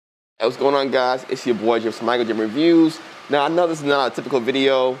Hey, what's going on, guys? It's your boy Jim from Michael Jim Reviews. Now, I know this is not a typical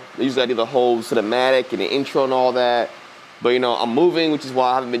video. Usually I do the whole cinematic and the intro and all that. But you know, I'm moving, which is why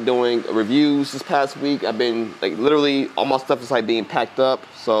I haven't been doing reviews this past week. I've been like literally all my stuff is like being packed up.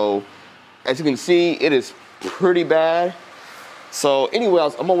 So as you can see, it is pretty bad. So anyway, I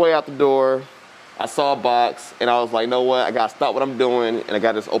was on my way out the door. I saw a box and I was like, you know what? I gotta stop what I'm doing and I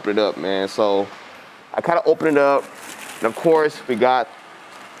gotta just open it up, man. So I kind of opened it up, and of course we got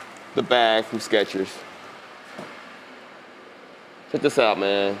the bag from Skechers. Check this out,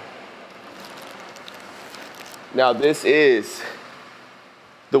 man. Now this is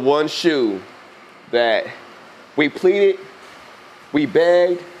the one shoe that we pleaded, we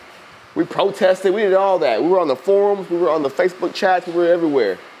begged, we protested, we did all that. We were on the forums, we were on the Facebook chats, we were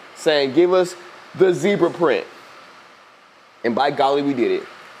everywhere saying, give us the zebra print. And by golly, we did it.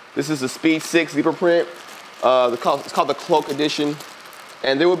 This is the Speed 6 zebra print. It's called the Cloak edition.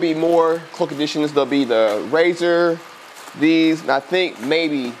 And there will be more Cloak editions. There'll be the Razor, these, and I think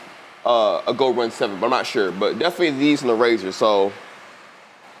maybe a Go Run 7, but I'm not sure. But definitely these and the Razor. So,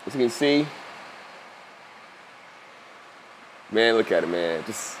 as you can see, man, look at it, man.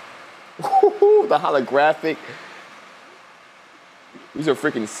 Just the holographic. These are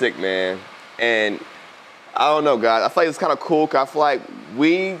freaking sick, man. And I don't know, guys. I feel like it's kind of cool, because I feel like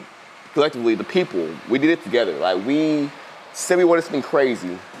we, collectively, the people, we did it together. Like, we said we wanted something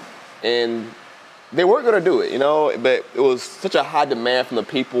crazy, and they weren't gonna do it, you know, but it was such a high demand from the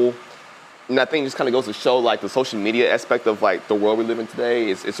people, and I think it just kind of goes to show, like, the social media aspect of, like, the world we live in today,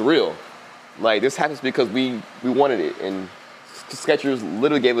 it's real. Like, this happens because we wanted it, and Skechers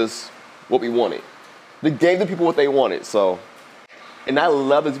literally gave us what we wanted. They gave the people what they wanted, so. And I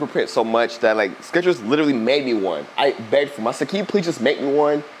love the zebra print so much that, like, Skechers literally made me one. I begged for them. I said, can you please just make me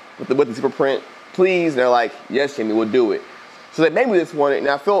one with the zebra print, please? And they're like, yes, Jimmy, we'll do it. So they made me this one, and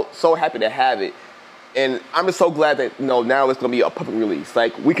I felt so happy to have it. And I'm just so glad that, you know, now it's gonna be a public release.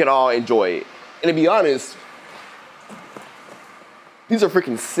 Like, we can all enjoy it. And to be honest, these are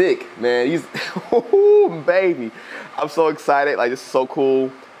freaking sick, man. These, oh, baby. I'm so excited. Like, this is so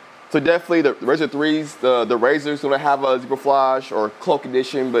cool. So definitely the Razor 3s, the Razor's gonna have a zebra flash or Cloak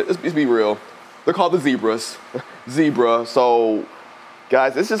edition, but let's be real. They're called the Zebras. Zebra. So,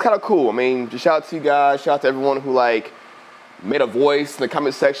 guys, this is kind of cool. I mean, just shout out to you guys. Shout out to everyone who, like, made a voice in the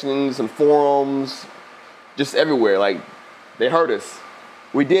comment sections and forums, just everywhere. Like, they heard us.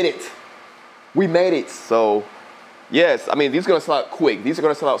 We did it. We made it. So, yes, I mean, these are gonna sell out quick. These are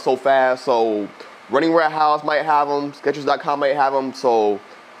gonna sell out so fast. So, Running Warehouse might have them. Skechers.com might have them. So,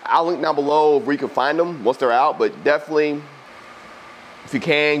 I'll link down below where you can find them once they're out. But definitely, if you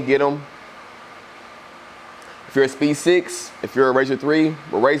can, get them. If you're a Speed 6, if you're a Razor 3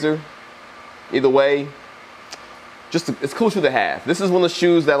 or Razor, either way, it's cool shoe to have. This is one of the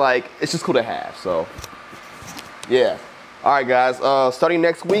shoes that, like, it's just cool to have. So, yeah. All right, guys. Starting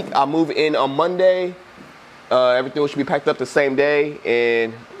next week, I'll move in on Monday. Everything should be packed up the same day,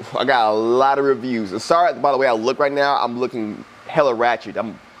 and I got a lot of reviews. And sorry, by the way, I look right now. I'm looking hella ratchet.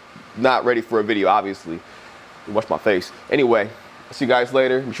 I'm not ready for a video, obviously. Watch my face. Anyway, I'll see you guys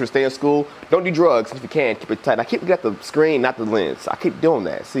later. Be sure to stay in school. Don't do drugs if you can. Keep it tight. I keep looking at the screen, not the lens. I keep doing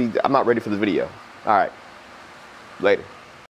that. See, I'm not ready for the video. All right. Later.